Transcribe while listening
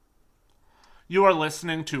You are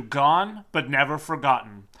listening to Gone But Never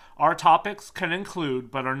Forgotten. Our topics can include,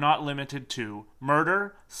 but are not limited to,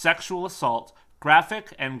 murder, sexual assault,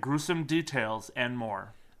 graphic and gruesome details, and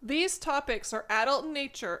more. These topics are adult in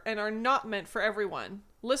nature and are not meant for everyone.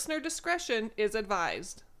 Listener discretion is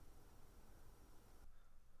advised.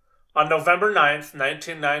 On November 9th,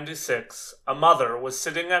 1996, a mother was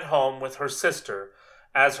sitting at home with her sister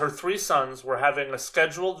as her three sons were having a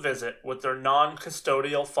scheduled visit with their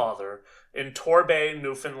non-custodial father in Torbay,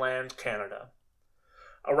 Newfoundland, Canada.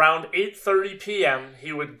 Around 8:30 p.m.,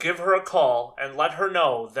 he would give her a call and let her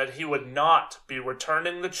know that he would not be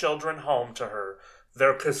returning the children home to her,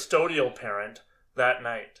 their custodial parent, that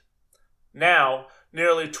night. Now,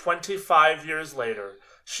 nearly 25 years later,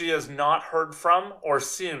 she has not heard from or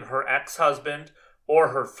seen her ex-husband or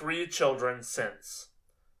her three children since.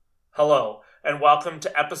 Hello, and welcome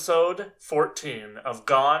to episode 14 of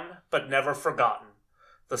Gone But Never Forgotten,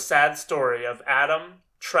 the sad story of Adam,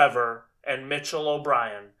 Trevor, and Mitchell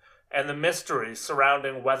O'Brien, and the mystery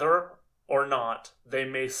surrounding whether or not they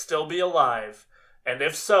may still be alive, and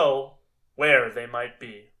if so, where they might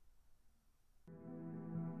be.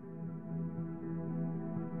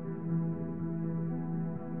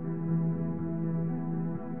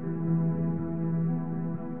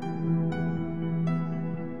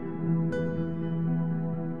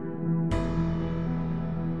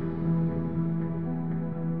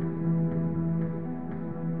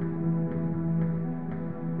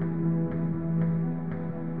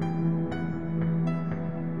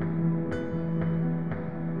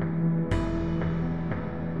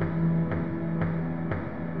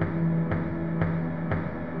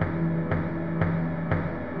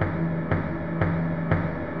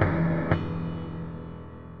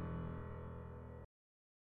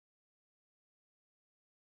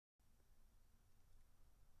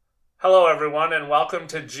 Hello, everyone, and welcome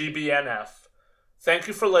to GBNF. Thank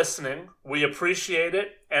you for listening. We appreciate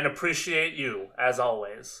it and appreciate you, as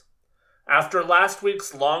always. After last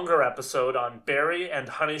week's longer episode on Barry and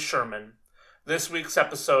Honey Sherman, this week's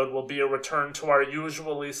episode will be a return to our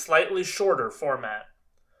usually slightly shorter format.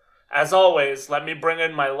 As always, let me bring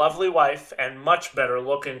in my lovely wife and much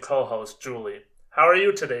better-looking co-host, Julie. How are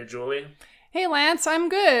you today, Julie? Hey, Lance, I'm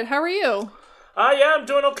good. How are you? Yeah, I'm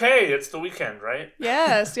doing okay. It's the weekend, right?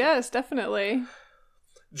 Yes, definitely.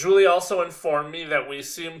 Julie also informed me that we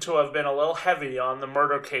seem to have been a little heavy on the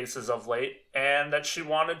murder cases of late, and that she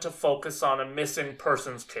wanted to focus on a missing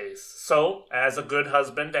persons case. So, as a good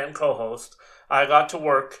husband and co-host, I got to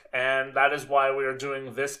work, and that is why we are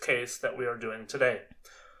doing this case that we are doing today.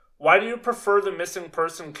 Why do you prefer the missing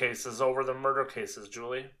person cases over the murder cases,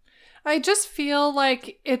 Julie? I just feel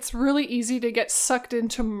like it's really easy to get sucked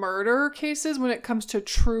into murder cases when it comes to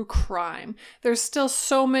true crime. There's still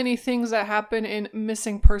so many things that happen in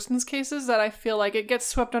missing persons cases that I feel like it gets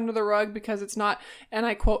swept under the rug because it's not, and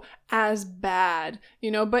I quote, as bad,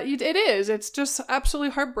 but it is. It's just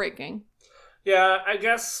absolutely heartbreaking. Yeah, I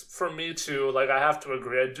guess for me too, I have to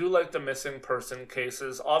agree. I do like the missing person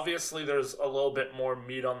cases. Obviously, there's a little bit more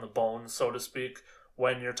meat on the bone, so to speak,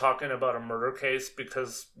 when you're talking about a murder case,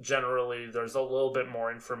 because generally there's a little bit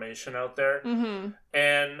more information out there. Mm-hmm.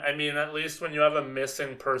 And I mean, at least when you have a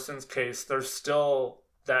missing persons case, there's still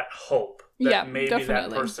that hope that maybe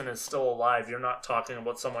definitely. that person is still alive. You're not talking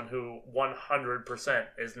about someone who 100%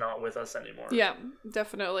 is not with us anymore. Yeah,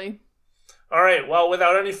 definitely. All right, well,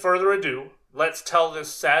 without any further ado, let's tell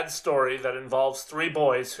this sad story that involves three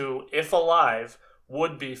boys who, if alive,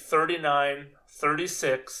 would be 39,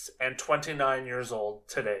 36, and 29 years old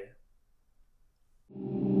today.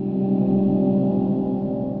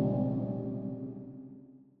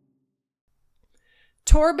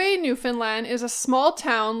 Torbay, Newfoundland is a small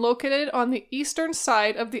town located on the eastern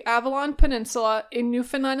side of the Avalon Peninsula in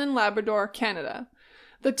Newfoundland and Labrador, Canada.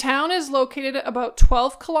 The town is located about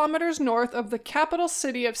 12 kilometers north of the capital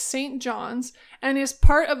city of St. John's and is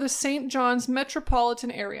part of the St. John's metropolitan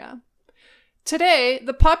area. Today,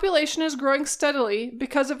 the population is growing steadily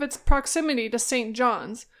because of its proximity to St.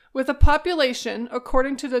 John's, with a population,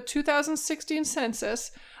 according to the 2016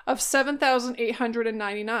 census, of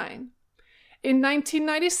 7,899. In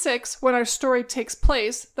 1996, when our story takes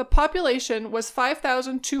place, the population was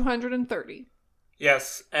 5,230.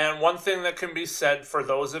 Yes, and one thing that can be said for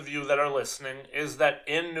those of you that are listening is that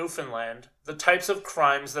in Newfoundland, the types of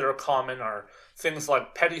crimes that are common are things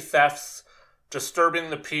like petty thefts,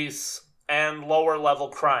 disturbing the peace, and lower level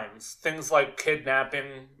crimes. Things like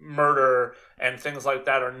kidnapping, murder, and things like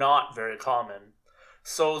that are not very common.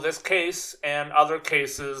 So this case and other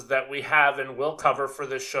cases that we have and will cover for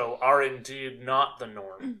this show are indeed not the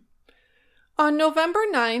norm. On November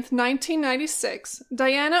 9th, 1996,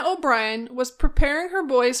 Diana O'Brien was preparing her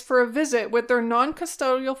boys for a visit with their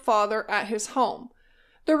non-custodial father at his home.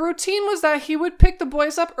 The routine was that he would pick the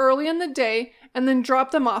boys up early in the day and then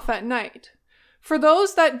drop them off at night. For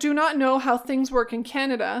those that do not know how things work in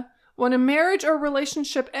Canada, when a marriage or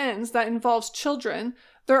relationship ends that involves children,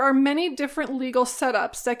 there are many different legal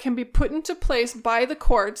setups that can be put into place by the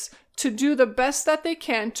courts to do the best that they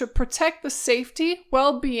can to protect the safety,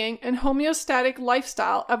 well-being, and homeostatic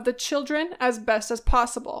lifestyle of the children as best as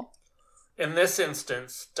possible. In this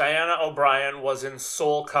instance, Diana O'Brien was in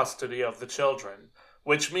sole custody of the children,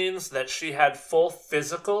 which means that she had full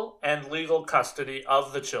physical and legal custody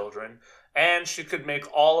of the children, and she could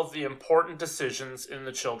make all of the important decisions in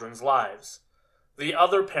the children's lives. The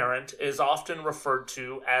other parent is often referred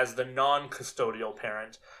to as the non-custodial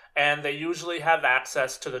parent, and they usually have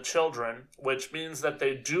access to the children, which means that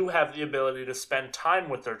they do have the ability to spend time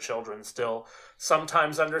with their children still,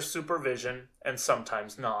 sometimes under supervision and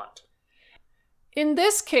sometimes not. In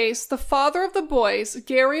this case, the father of the boys,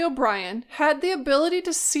 Gary O'Brien, had the ability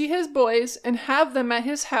to see his boys and have them at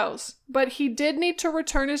his house, but he did need to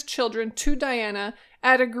return his children to Diana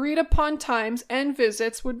at agreed upon times, and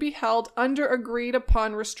visits would be held under agreed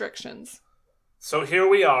upon restrictions. So here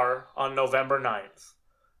we are on November 9th.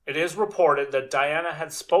 It is reported that Diana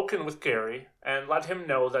had spoken with Gary and let him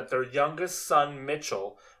know that their youngest son,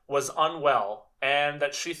 Mitchell, was unwell, and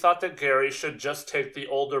that she thought that Gary should just take the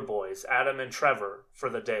older boys, Adam and Trevor, for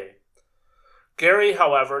the day. Gary,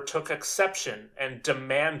 however, took exception and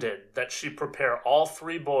demanded that she prepare all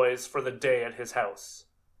three boys for the day at his house.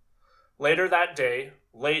 Later that day,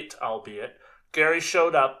 late albeit, Gary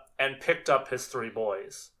showed up and picked up his three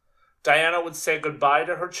boys. Diana would say goodbye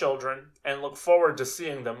to her children and look forward to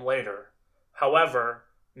seeing them later. However,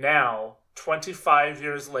 now, 25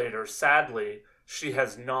 years later, sadly, she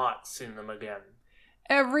has not seen them again.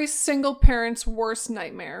 Every single parent's worst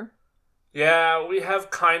nightmare. Yeah, we have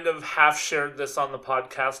kind of half shared this on the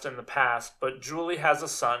podcast in the past, but Julie has a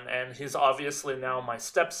son, and he's obviously now my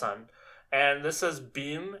stepson, and this has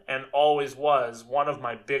been and always was one of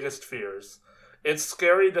my biggest fears. It's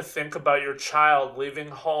scary to think about your child leaving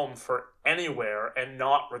home for anywhere and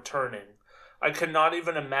not returning. I cannot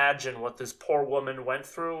even imagine what this poor woman went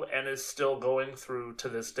through and is still going through to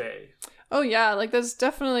this day. Oh yeah, like there's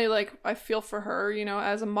definitely I feel for her,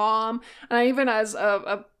 as a mom, and even as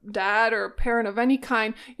a dad or a parent of any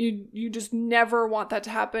kind, you just never want that to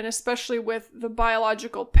happen, especially with the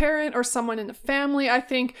biological parent or someone in the family. I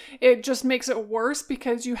think it just makes it worse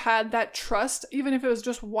because you had that trust, even if it was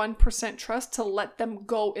just 1% trust, to let them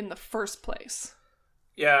go in the first place.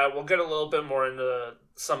 Yeah, we'll get a little bit more into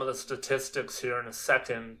some of the statistics here in a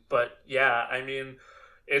second, but yeah, I mean,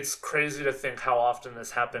 it's crazy to think how often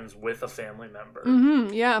this happens with a family member.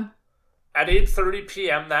 Yeah. At 8:30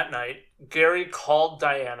 p.m. that night, Gary called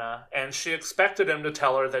Diana, and she expected him to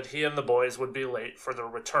tell her that he and the boys would be late for their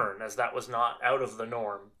return, as that was not out of the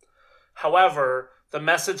norm. However, the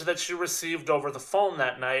message that she received over the phone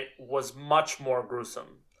that night was much more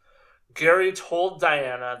gruesome. Gary told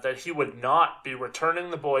Diana that he would not be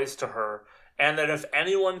returning the boys to her, and that if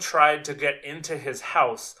anyone tried to get into his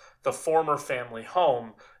house, the former family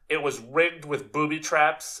home, it was rigged with booby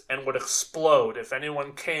traps and would explode if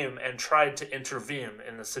anyone came and tried to intervene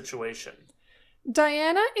in the situation.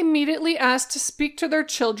 Diana immediately asked to speak to their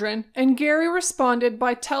children, and Gary responded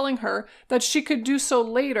by telling her that she could do so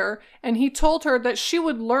later, and he told her that she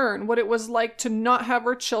would learn what it was like to not have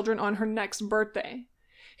her children on her next birthday.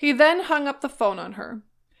 He then hung up the phone on her.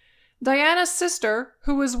 Diana's sister,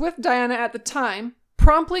 who was with Diana at the time,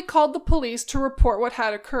 promptly called the police to report what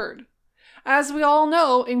had occurred. As we all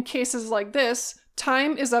know, in cases like this,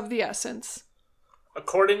 time is of the essence.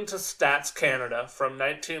 According to Stats Canada from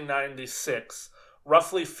 1996,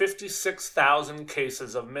 roughly 56,000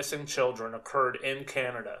 cases of missing children occurred in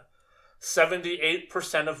Canada.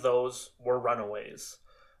 78% of those were runaways.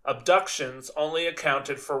 Abductions only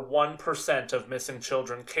accounted for 1% of missing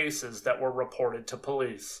children cases that were reported to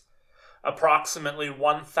police. Approximately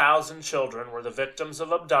 1,000 children were the victims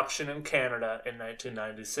of abduction in Canada in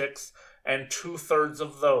 1996, and 2/3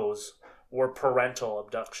 of those were parental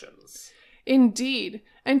abductions. Indeed,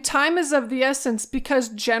 and time is of the essence because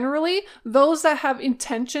generally those that have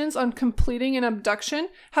intentions on completing an abduction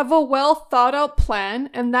have a well thought out plan,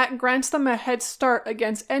 and that grants them a head start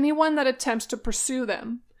against anyone that attempts to pursue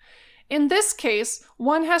them. In this case,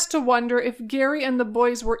 one has to wonder if Gary and the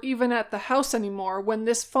boys were even at the house anymore when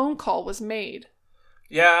this phone call was made.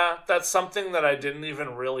 Yeah, that's something that I didn't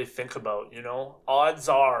even really think about, Odds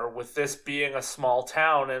are, with this being a small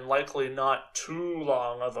town and likely not too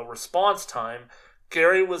long of a response time,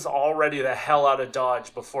 Gary was already the hell out of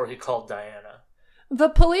Dodge before he called Diana. The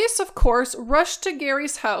police, of course, rushed to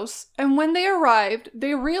Gary's house, and when they arrived,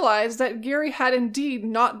 they realized that Gary had indeed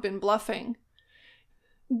not been bluffing.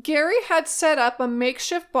 Gary had set up a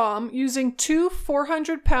makeshift bomb using 2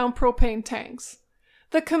 400-pound propane tanks.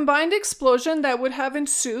 The combined explosion that would have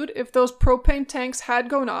ensued if those propane tanks had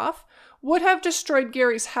gone off would have destroyed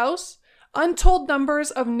Gary's house, untold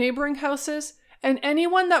numbers of neighboring houses, and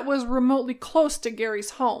anyone that was remotely close to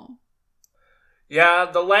Gary's home. Yeah,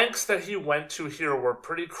 the lengths that he went to here were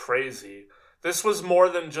pretty crazy. This was more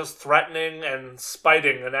than just threatening and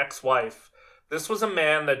spiting an ex-wife. This was a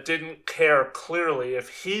man that didn't care clearly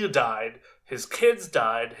if he died, his kids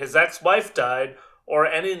died, his ex-wife died, or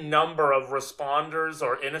any number of responders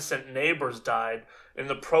or innocent neighbors died in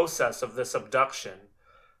the process of this abduction.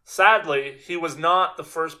 Sadly, he was not the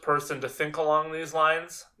first person to think along these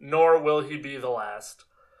lines, nor will he be the last.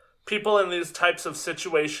 People in these types of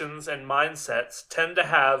situations and mindsets tend to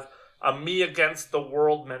have a me against the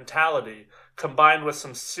world mentality combined with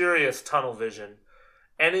some serious tunnel vision.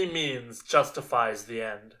 Any means justifies the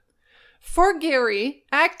end. For Gary,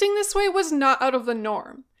 acting this way was not out of the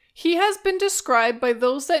norm. He has been described by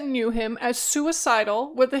those that knew him as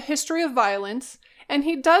suicidal with a history of violence, and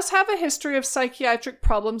he does have a history of psychiatric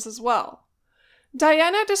problems as well.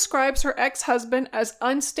 Diana describes her ex-husband as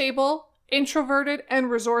unstable, introverted, and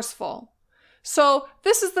resourceful. So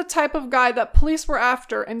this is the type of guy that police were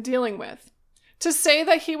after and dealing with. To say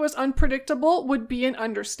that he was unpredictable would be an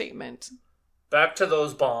understatement. Back to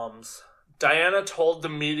those bombs. Diana told the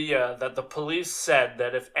media that the police said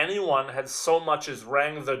that if anyone had so much as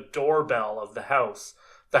rang the doorbell of the house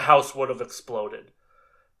would have exploded.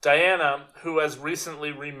 Diana, who has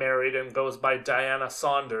recently remarried and goes by Diana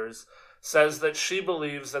Saunders, says that she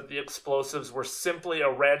believes that the explosives were simply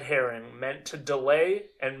a red herring meant to delay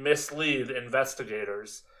and mislead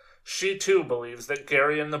investigators. She too believes that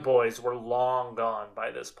Gary and the boys were long gone by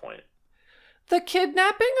this point. The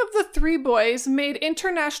kidnapping of the 3 boys made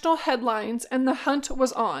international headlines and the hunt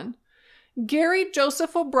was on. Gary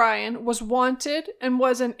Joseph O'Brien was wanted and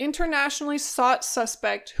was an internationally sought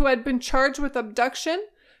suspect who had been charged with abduction,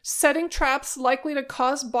 setting traps likely to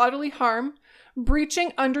cause bodily harm,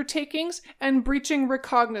 breaching undertakings, and breaching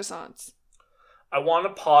recognizance. I want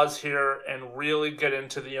to pause here and really get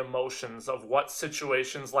into the emotions of what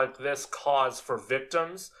situations like this cause for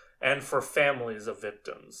victims and for families of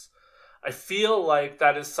victims. I feel like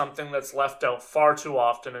that is something that's left out far too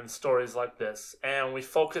often in stories like this, and we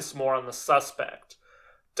focus more on the suspect.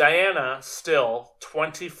 Diana, still,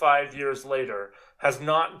 25 years later, has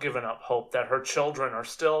not given up hope that her children are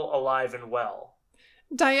still alive and well.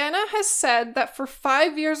 Diana has said that for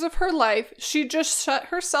 5 years of her life, she just shut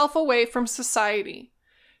herself away from society.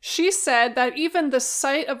 She said that even the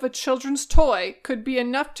sight of a children's toy could be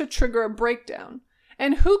enough to trigger a breakdown,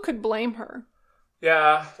 and who could blame her?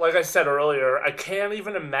 Yeah, like I said earlier, I can't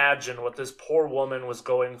even imagine what this poor woman was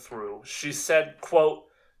going through. She said, quote,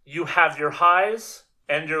 "You have your highs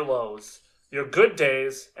and your lows, your good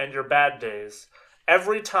days and your bad days.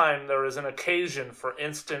 Every time there is an occasion, for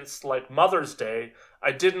instance, like Mother's Day,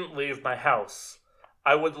 I didn't leave my house.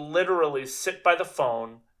 I would literally sit by the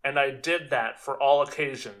phone, and I did that for all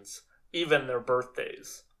occasions, even their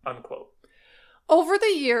birthdays," unquote. Over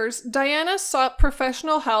the years, Diana sought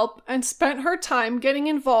professional help and spent her time getting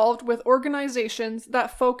involved with organizations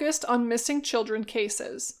that focused on missing children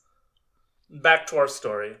cases. Back to our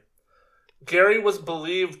story. Gary was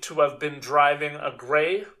believed to have been driving a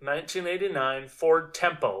gray 1989 Ford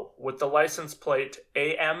Tempo with the license plate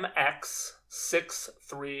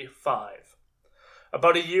AMX635.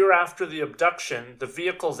 About a year after the abduction, the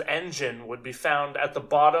vehicle's engine would be found at the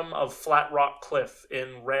bottom of Flat Rock Cliff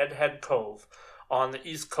in Redhead Cove on the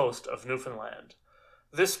east coast of Newfoundland.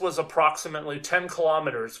 This was approximately 10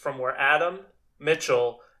 kilometers from where Adam,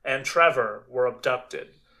 Mitchell, and Trevor were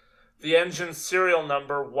abducted. The engine's serial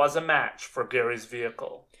number was a match for Gary's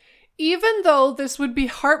vehicle. Even though this would be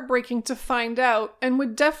heartbreaking to find out and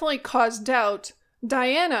would definitely cause doubt,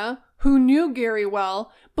 Diana, who knew Gary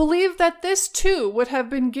well, believed that this too would have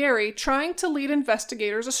been Gary trying to lead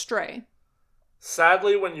investigators astray.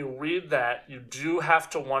 Sadly, when you read that, you do have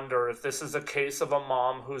to wonder if this is a case of a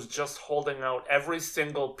mom who's just holding out every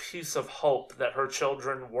single piece of hope that her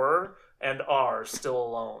children were and are still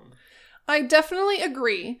alone. I definitely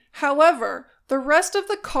agree. However, the rest of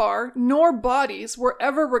the car nor bodies were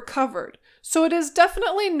ever recovered, so it is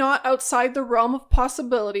definitely not outside the realm of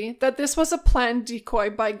possibility that this was a planned decoy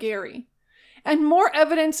by Gary. And more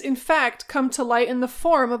evidence, in fact, come to light in the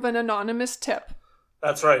form of an anonymous tip.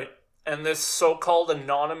 That's right. And this so-called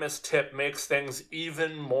anonymous tip makes things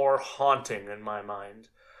even more haunting in my mind.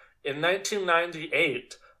 In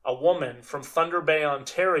 1998, a woman from Thunder Bay,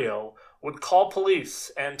 Ontario, would call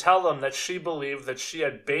police and tell them that she believed that she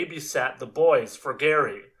had babysat the boys for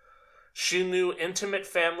Gary. She knew intimate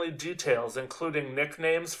family details, including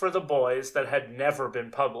nicknames for the boys that had never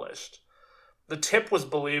been published. The tip was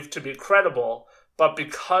believed to be credible, but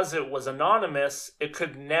because it was anonymous, it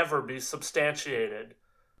could never be substantiated.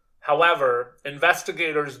 However,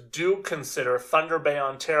 investigators do consider Thunder Bay,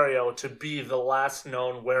 Ontario to be the last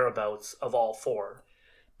known whereabouts of all four.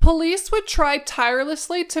 Police would try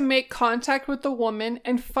tirelessly to make contact with the woman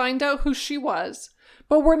and find out who she was,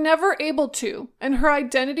 but were never able to, and her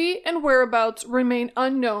identity and whereabouts remain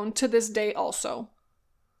unknown to this day also.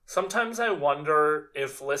 Sometimes I wonder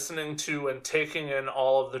if listening to and taking in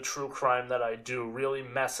all of the true crime that I do really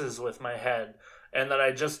messes with my head, and that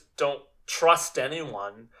I just don't trust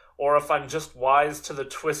anyone, or if I'm just wise to the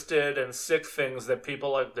twisted and sick things that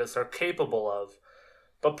people like this are capable of.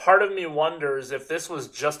 But part of me wonders if this was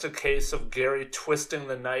just a case of Gary twisting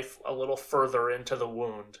the knife a little further into the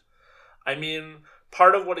wound. I mean,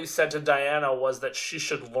 part of what he said to Diana was that she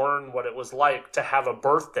should learn what it was like to have a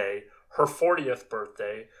birthday, her 40th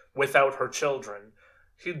birthday, without her children.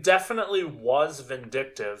 He definitely was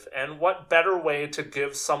vindictive, and what better way to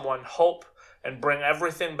give someone hope and bring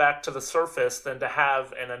everything back to the surface than to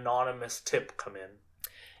have an anonymous tip come in.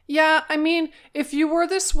 Yeah, I mean, if you were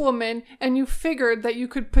this woman and you figured that you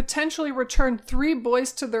could potentially return 3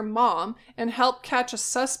 boys to their mom and help catch a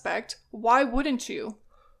suspect, why wouldn't you?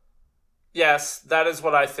 Yes, that is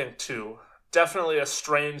what I think too. Definitely a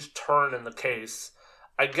strange turn in the case.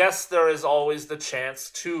 I guess there is always the chance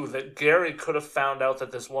too that Gary could have found out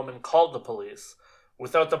that this woman called the police.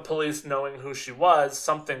 Without the police knowing who she was,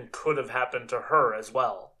 something could have happened to her as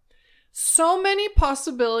well. So many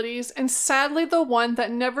possibilities, and sadly the one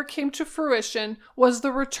that never came to fruition was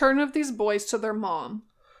the return of these boys to their mom.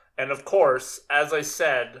 And of course, as I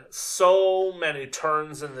said, so many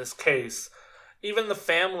turns in this case. Even the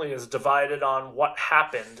family is divided on what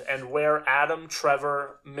happened and where Adam,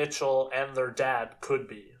 Trevor, Mitchell, and their dad could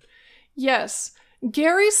be. Yes,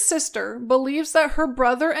 Gary's sister believes that her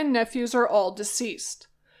brother and nephews are all deceased.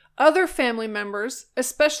 Other family members,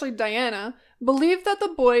 especially Diana, believe that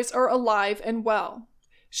the boys are alive and well.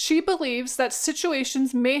 She believes that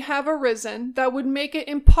situations may have arisen that would make it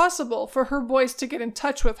impossible for her boys to get in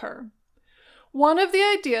touch with her. One of the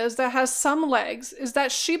ideas that has some legs is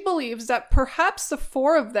that she believes that perhaps the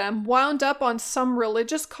 4 of them wound up on some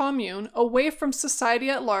religious commune away from society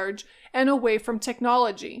at large and away from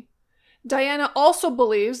technology. Diana also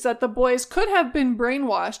believes that the boys could have been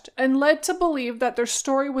brainwashed and led to believe that their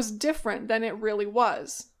story was different than it really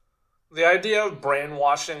was. The idea of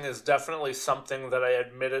brainwashing is definitely something that I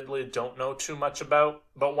admittedly don't know too much about,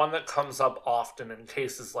 but one that comes up often in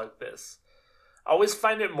cases like this. I always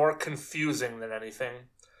find it more confusing than anything,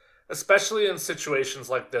 especially in situations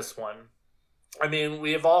like this one. I mean,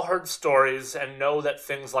 we have all heard stories and know that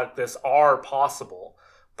things like this are possible,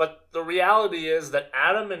 but the reality is that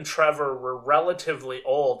Adam and Trevor were relatively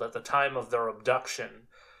old at the time of their abduction.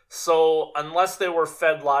 So, unless they were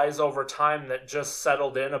fed lies over time that just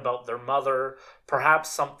settled in about their mother, perhaps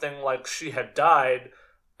something like she had died,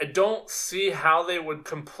 I don't see how they would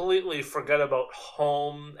completely forget about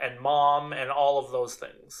home and mom and all of those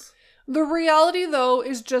things. The reality, though,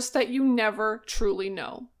 is just that you never truly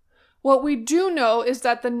know. What we do know is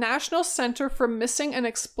that the National Center for Missing and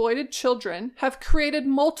Exploited Children have created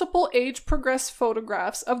multiple age-progressed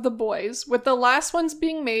photographs of the boys, with the last ones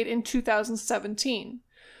being made in 2017.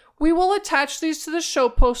 We will attach these to the show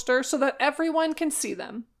poster so that everyone can see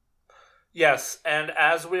them. Yes, and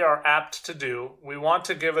as we are apt to do, we want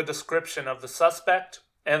to give a description of the suspect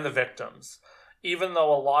and the victims, even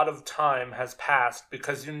though a lot of time has passed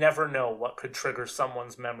because you never know what could trigger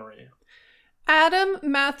someone's memory. Adam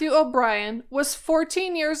Matthew O'Brien was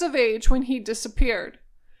 14 years of age when he disappeared.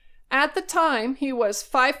 At the time, he was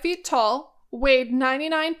 5 feet tall, weighed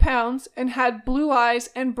 99 pounds, and had blue eyes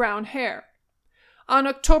and brown hair. On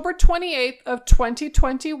October 28th of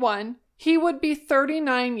 2021, he would be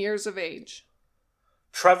 39 years of age.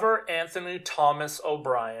 Trevor Anthony Thomas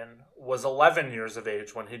O'Brien was 11 years of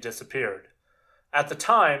age when he disappeared. At the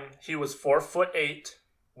time, he was 4'8",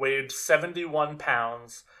 weighed 71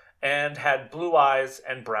 pounds, and had blue eyes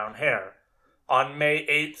and brown hair. On May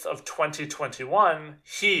 8th of 2021,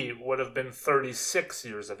 he would have been 36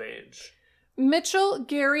 years of age. Mitchell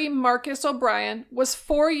Gary Marcus O'Brien was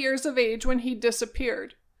 4 years of age when he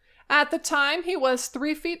disappeared. At the time, he was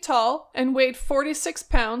 3 feet tall and weighed 46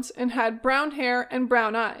 pounds and had brown hair and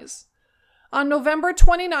brown eyes. On November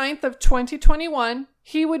 29th of 2021,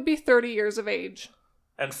 he would be 30 years of age.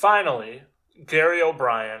 And finally, Gary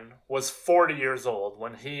O'Brien was 40 years old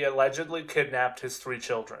when he allegedly kidnapped his 3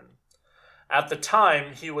 children. At the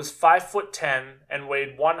time, he was 5'10" and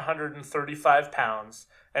weighed 135 pounds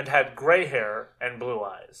and had gray hair and blue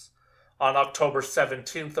eyes. On October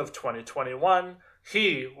 17th of 2021,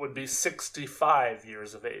 he would be 65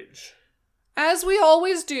 years of age. As we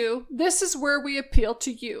always do, this is where we appeal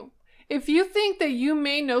to you. If you think that you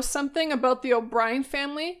may know something about the O'Brien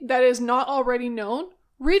family that is not already known,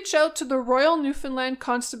 reach out to the Royal Newfoundland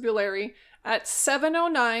Constabulary at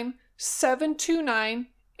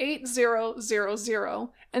 709-729-8000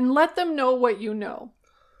 and let them know what you know.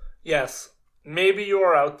 Yes, maybe you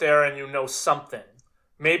are out there and you know something.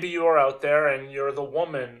 Maybe you are out there and you're the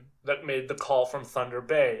woman that made the call from Thunder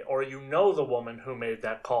Bay, or you know the woman who made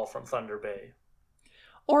that call from Thunder Bay.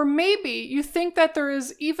 Or maybe you think that there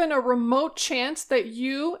is even a remote chance that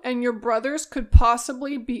you and your brothers could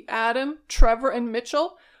possibly be Adam, Trevor, and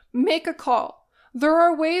Mitchell. Make a call. There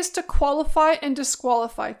are ways to qualify and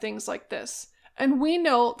disqualify things like this. And we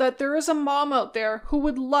know that there is a mom out there who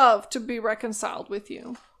would love to be reconciled with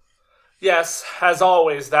you. Yes, as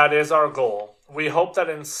always, that is our goal. We hope that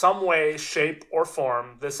in some way, shape, or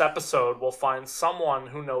form, this episode will find someone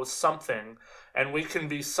who knows something, and we can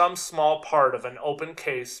be some small part of an open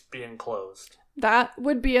case being closed. That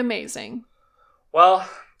would be amazing. Well,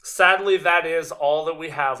 sadly, that is all that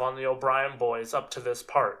we have on the O'Brien boys up to this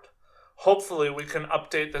part. Hopefully, we can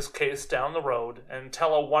update this case down the road and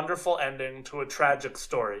tell a wonderful ending to a tragic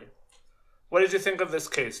story. What did you think of this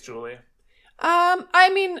case, Julie?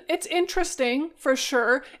 I mean, it's interesting for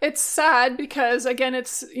sure. It's sad because, again,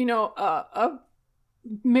 it's, a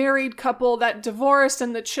married couple that divorced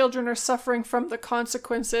and the children are suffering from the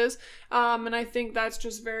consequences. And I think that's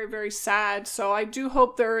just very, very sad. So I do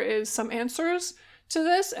hope there is some answers to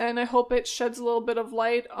this, and I hope it sheds a little bit of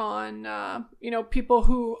light on, people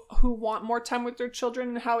who want more time with their children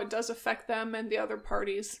and how it does affect them and the other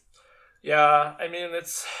parties. Yeah, I mean,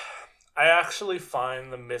 I actually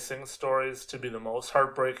find the missing stories to be the most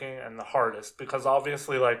heartbreaking and the hardest because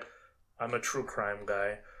obviously, I'm a true crime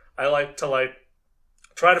guy. I like to,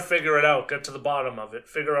 try to figure it out, get to the bottom of it,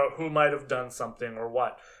 figure out who might have done something or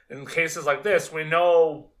what. In cases like this, we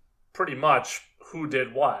know pretty much who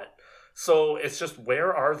did what. So it's just,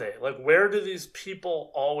 where are they? Where do these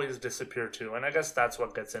people always disappear to? And I guess that's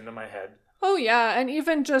what gets into my head. Oh, yeah. And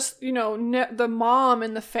even just, the mom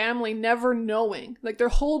and the family never knowing. They're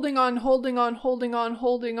holding on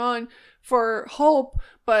for hope.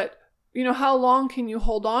 But, how long can you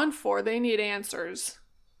hold on for? They need answers.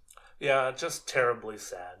 Yeah, just terribly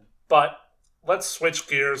sad. But let's switch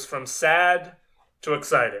gears from sad to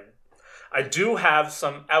exciting. I do have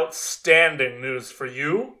some outstanding news for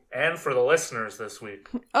you and for the listeners this week.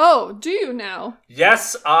 Oh, do you now?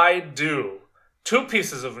 Yes, I do. 2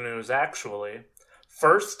 pieces of news, actually.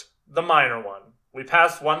 First, the minor one. We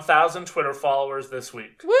passed 1,000 Twitter followers this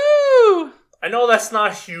week. Woo! I know that's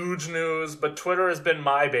not huge news, but Twitter has been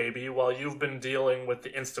my baby while you've been dealing with the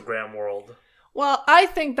Instagram world. Well, I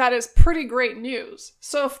think that is pretty great news.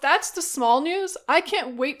 So if that's the small news, I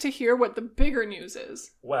can't wait to hear what the bigger news is.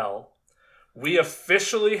 Well, we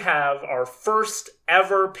officially have our first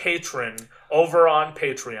ever patron over on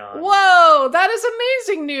Patreon. Whoa, that is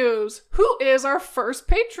amazing news. Who is our first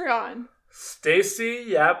Patreon? Stacy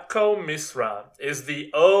Yapko Misra is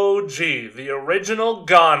the OG, the original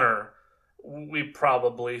goner. We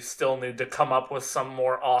probably still need to come up with some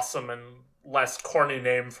more awesome and less corny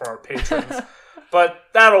name for our patrons. But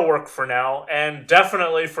that'll work for now, and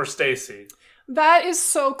definitely for Stacy. That is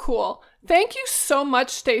so cool. Thank you so much,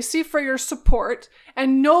 Stacy, for your support,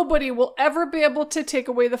 and nobody will ever be able to take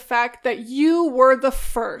away the fact that you were the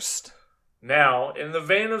first. Now, in the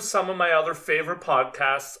vein of some of my other favorite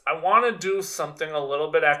podcasts, I want to do something a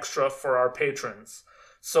little bit extra for our patrons.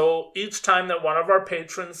 So each time that one of our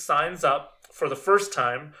patrons signs up for the first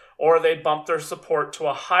time, or they bump their support to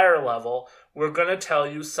a higher level, we're going to tell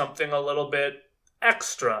you something a little bit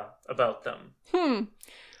extra about them.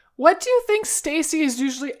 What do you think Stacy is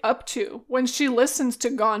usually up to when she listens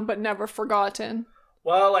to Gone But Never Forgotten?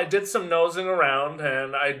 Well, I did some nosing around,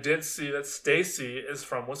 and I did see that Stacy is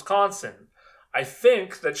from Wisconsin. I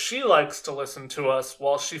think that she likes to listen to us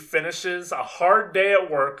while she finishes a hard day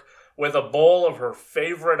at work with a bowl of her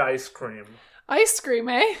favorite ice cream. Ice cream,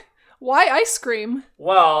 eh? Why ice cream?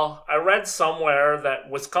 Well, I read somewhere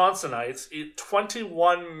that Wisconsinites eat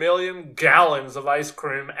 21 million gallons of ice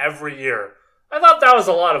cream every year. I thought that was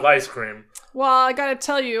a lot of ice cream. Well, I gotta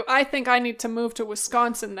tell you, I think I need to move to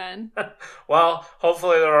Wisconsin then. Well,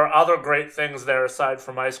 hopefully there are other great things there aside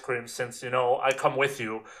from ice cream, since, I come with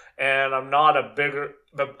you, and I'm not a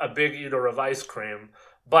big eater of ice cream.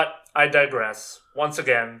 But I digress. Once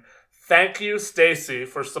again, thank you, Stacy,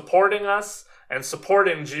 for supporting us and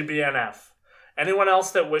supporting GBNF. Anyone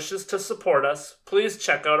else that wishes to support us, please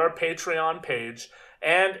check out our Patreon page.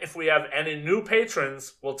 And if we have any new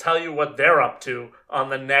patrons, we'll tell you what they're up to on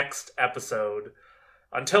the next episode.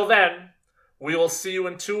 Until then, we will see you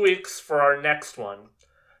in 2 weeks for our next one.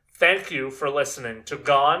 Thank you for listening to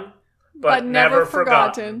Gone, but Never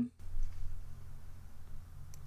Forgotten.